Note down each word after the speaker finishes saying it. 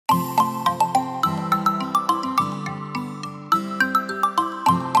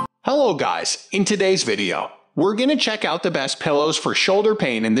Hello guys, in today's video, we're gonna check out the best pillows for shoulder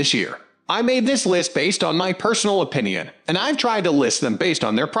pain in this year. I made this list based on my personal opinion, and I've tried to list them based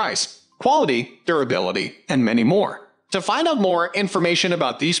on their price, quality, durability, and many more. To find out more information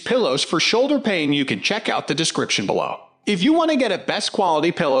about these pillows for shoulder pain, you can check out the description below. If you want to get a best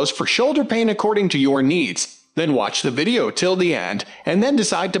quality pillows for shoulder pain according to your needs, then watch the video till the end and then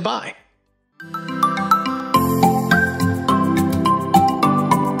decide to buy.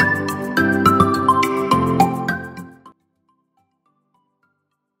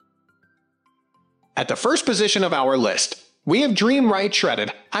 At the first position of our list, we have Dream Right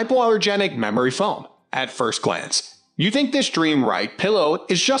Shredded Hypoallergenic Memory Foam. At first glance, you think this Dream Right pillow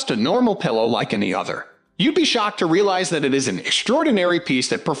is just a normal pillow like any other. You'd be shocked to realize that it is an extraordinary piece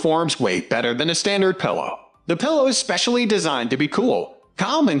that performs way better than a standard pillow. The pillow is specially designed to be cool,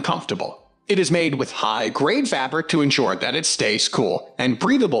 calm, and comfortable. It is made with high-grade fabric to ensure that it stays cool and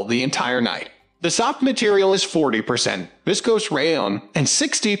breathable the entire night. The soft material is 40% viscose rayon and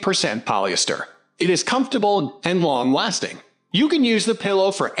 60% polyester. It is comfortable and long-lasting. You can use the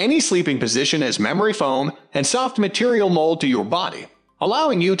pillow for any sleeping position as memory foam and soft material mold to your body,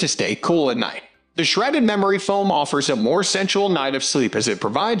 allowing you to stay cool at night. The shredded memory foam offers a more sensual night of sleep as it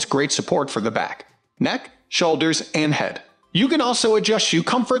provides great support for the back, neck, shoulders, and head. You can also adjust your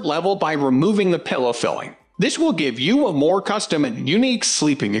comfort level by removing the pillow filling. This will give you a more custom and unique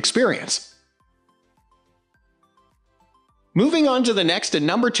sleeping experience. Moving on to the next at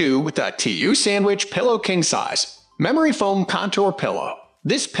number 2 with the TU Sandwich Pillow King Size Memory Foam Contour Pillow.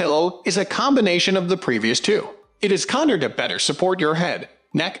 This pillow is a combination of the previous two. It is contoured to better support your head,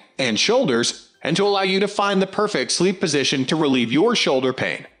 neck, and shoulders, and to allow you to find the perfect sleep position to relieve your shoulder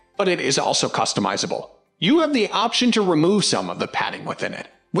pain. But it is also customizable. You have the option to remove some of the padding within it,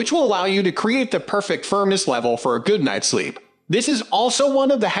 which will allow you to create the perfect firmness level for a good night's sleep. This is also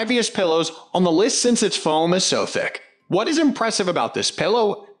one of the heaviest pillows on the list since its foam is so thick. What is impressive about this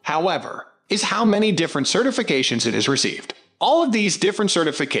pillow, however, is how many different certifications it has received. All of these different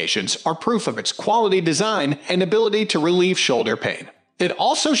certifications are proof of its quality design and ability to relieve shoulder pain. It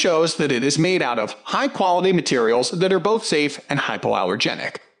also shows that it is made out of high-quality materials that are both safe and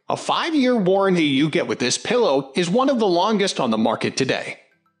hypoallergenic. A 5-year warranty you get with this pillow is one of the longest on the market today.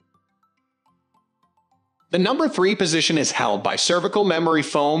 The number 3 position is held by Cervical Memory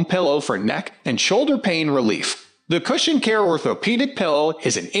Foam Pillow for neck and shoulder pain relief. The Cushion Care Orthopedic Pillow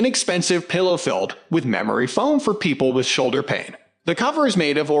is an inexpensive pillow filled with memory foam for people with shoulder pain. The cover is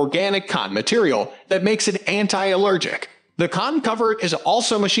made of organic cotton material that makes it anti-allergic. The cotton cover is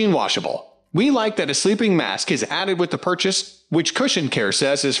also machine washable. We like that a sleeping mask is added with the purchase, which Cushion Care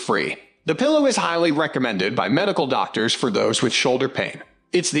says is free. The pillow is highly recommended by medical doctors for those with shoulder pain.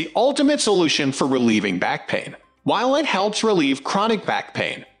 It's the ultimate solution for relieving back pain. While it helps relieve chronic back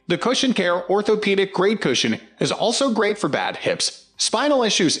pain, the Cushion Care Orthopedic Grade Cushion is also great for bad hips, spinal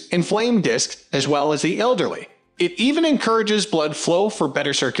issues, inflamed discs, as well as the elderly. It even encourages blood flow for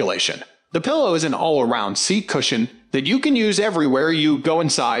better circulation. The pillow is an all-around seat cushion that you can use everywhere you go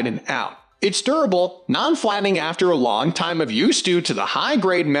inside and out. It's durable, non-flattening after a long time of use due to the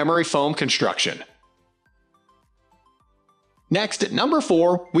high-grade memory foam construction. Next, at number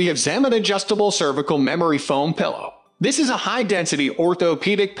 4, we have Zaman Adjustable Cervical Memory Foam Pillow. This is a high-density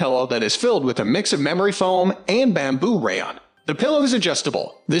orthopedic pillow that is filled with a mix of memory foam and bamboo rayon. The pillow is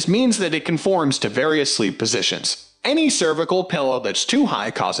adjustable. This means that it conforms to various sleep positions. Any cervical pillow that's too high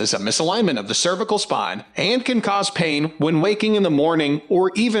causes a misalignment of the cervical spine and can cause pain when waking in the morning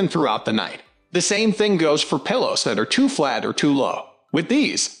or even throughout the night. The same thing goes for pillows that are too flat or too low. With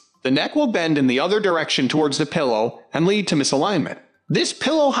these, the neck will bend in the other direction towards the pillow and lead to misalignment. This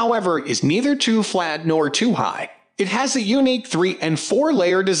pillow, however, is neither too flat nor too high. It has a unique 3- and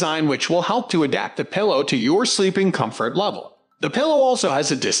 4-layer design which will help to adapt the pillow to your sleeping comfort level. The pillow also has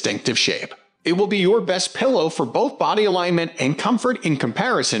a distinctive shape. It will be your best pillow for both body alignment and comfort in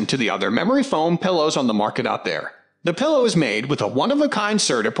comparison to the other memory foam pillows on the market out there. The pillow is made with a one-of-a-kind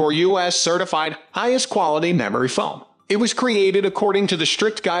Certipur US certified highest quality memory foam. It was created according to the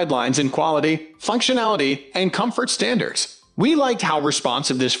strict guidelines in quality, functionality, and comfort standards. We liked how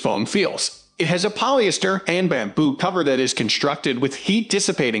responsive this foam feels. It has a polyester and bamboo cover that is constructed with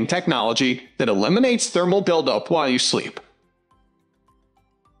heat-dissipating technology that eliminates thermal buildup while you sleep.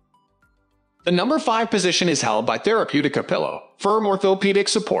 The number 5 position is held by Therapeutica Pillow, firm orthopedic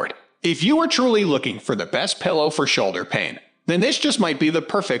support. If you are truly looking for the best pillow for shoulder pain, then this just might be the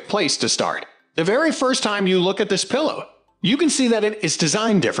perfect place to start. The very first time you look at this pillow, you can see that it is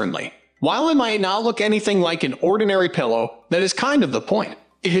designed differently. While it might not look anything like an ordinary pillow, that is kind of the point.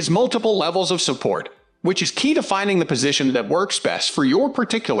 It has multiple levels of support. which is key to finding the position that works best for your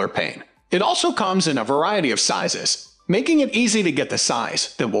particular pain. It also comes in a variety of sizes, making it easy to get the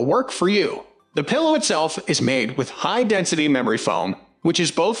size that will work for you. The pillow itself is made with high-density memory foam, which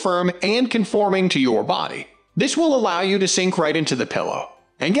is both firm and conforming to your body. This will allow you to sink right into the pillow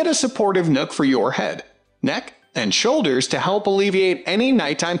and get a supportive nook for your head, neck, and shoulders to help alleviate any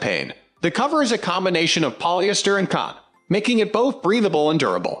nighttime pain. The cover is a combination of polyester and cotton, making it both breathable and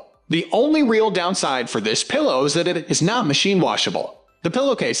durable. The only real downside for this pillow is that it is not machine washable. The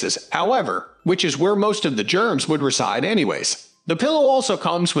pillowcases, however, which is where most of the germs would reside anyways. The pillow also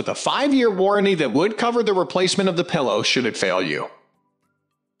comes with a 5-year warranty that would cover the replacement of the pillow should it fail you.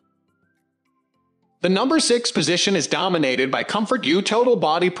 The number 6 position is dominated by Comfort You Total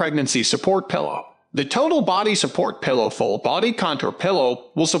Body Pregnancy Support Pillow. The Total Body Support Pillow Full Body Contour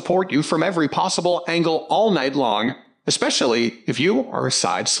Pillow will support you from every possible angle all night long, especially if you are a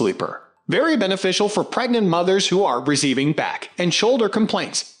side sleeper. Very beneficial for pregnant mothers who are receiving back and shoulder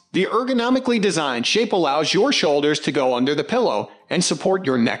complaints. The ergonomically designed shape allows your shoulders to go under the pillow and support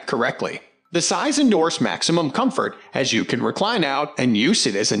your neck correctly. The size endorses maximum comfort as you can recline out and use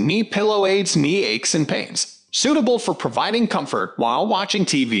it as a knee pillow aids knee aches and pains. Suitable for providing comfort while watching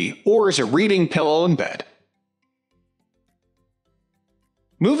TV or as a reading pillow in bed.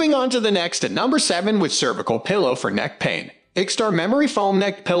 Moving on to the next at number 7 with cervical pillow for neck pain. Ixtar Memory Foam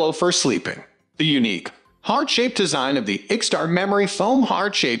Neck Pillow for Sleeping. The unique, heart-shaped design of the Ixtar Memory Foam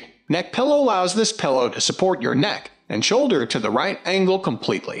heart-shaped neck pillow allows this pillow to support your neck and shoulder to the right angle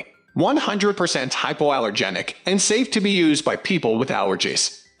completely. 100% hypoallergenic and safe to be used by people with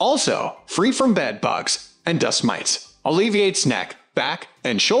allergies. Also, free from bed bugs and dust mites. Alleviates neck, back,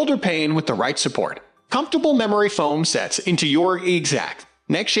 and shoulder pain with the right support. Comfortable memory foam sets into your exact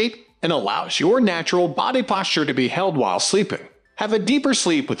neck shape and allows your natural body posture to be held while sleeping. Have a deeper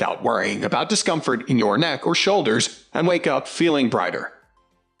sleep without worrying about discomfort in your neck or shoulders and wake up feeling brighter.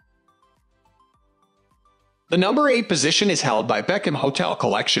 The number 8 position is held by Beckham Hotel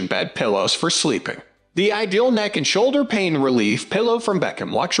Collection Bed Pillows for Sleeping. The ideal neck and shoulder pain relief pillow from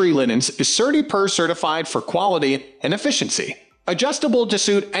Beckham Luxury Linens is CertiPUR certified for quality and efficiency. Adjustable to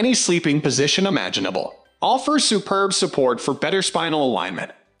suit any sleeping position imaginable. Offers superb support for better spinal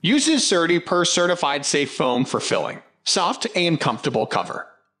alignment. Uses CertiPUR certified safe foam for filling. Soft and comfortable cover.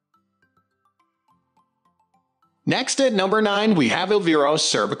 Next at number 9 we have Elviro's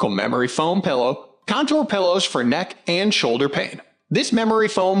Cervical Memory Foam Pillow. Contour pillows for neck and shoulder pain. This memory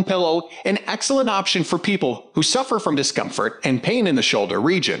foam pillow, an excellent option for people who suffer from discomfort and pain in the shoulder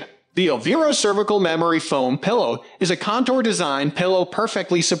region. The Elvira Cervical Memory Foam Pillow is a contour design pillow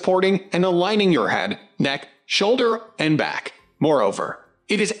perfectly supporting and aligning your head, neck, shoulder, and back. Moreover,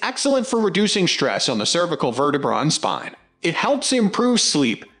 it is excellent for reducing stress on the cervical vertebra and spine. It helps improve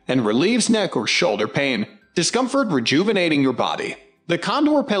sleep and relieves neck or shoulder pain, discomfort rejuvenating your body. The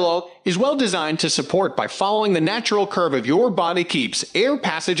contour pillow is well designed to support by following the natural curve of your body keeps air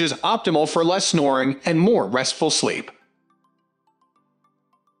passages optimal for less snoring and more restful sleep.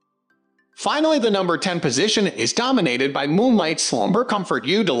 Finally, the number 10 position is dominated by Moonlight Slumber Comfort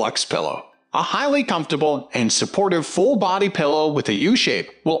U Deluxe Pillow. A highly comfortable and supportive full-body pillow with a U-shape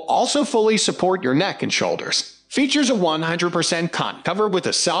will also fully support your neck and shoulders. Features a 100% cotton cover with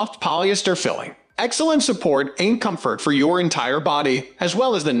a soft polyester filling. Excellent support and comfort for your entire body, as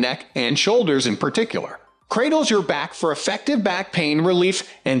well as the neck and shoulders in particular. Cradles your back for effective back pain relief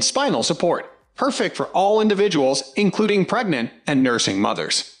and spinal support. Perfect for all individuals, including pregnant and nursing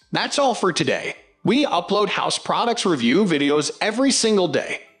mothers. That's all for today. We upload house products review videos every single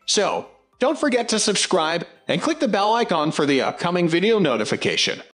day. So, don't forget to subscribe and click the bell icon for the upcoming video notification.